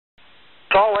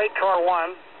Salt Lake, Car 1.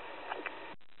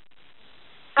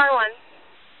 Car 1.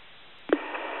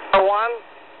 Car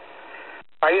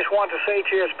 1. I just want to say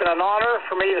to you, it's been an honor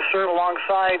for me to serve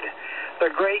alongside the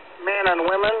great men and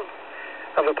women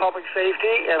of the public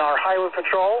safety and our highway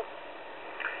patrol.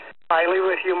 I leave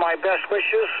with you my best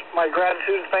wishes, my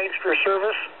gratitude, thanks for your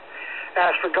service.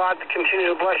 Ask for God to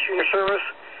continue to bless you in your service,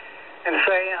 and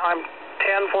say I'm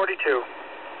 1042.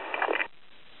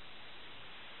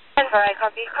 And for I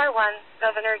copy Car 1,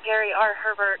 Governor Gary R.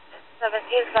 Herbert,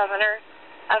 17th Governor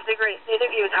of the great state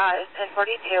of Utah, is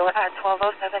 1042 at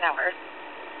 12:07 hours.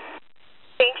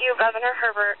 Thank you, Governor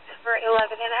Herbert, for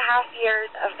 11.5 years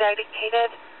of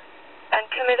dedicated and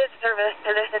committed service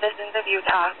to the citizens of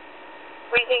Utah.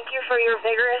 We thank you for your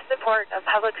vigorous support of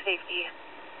public safety.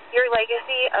 Your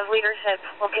legacy of leadership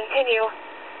will continue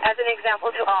as an example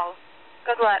to all.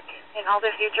 Good luck in all the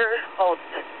future holds.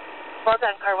 Well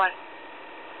done, Car 1.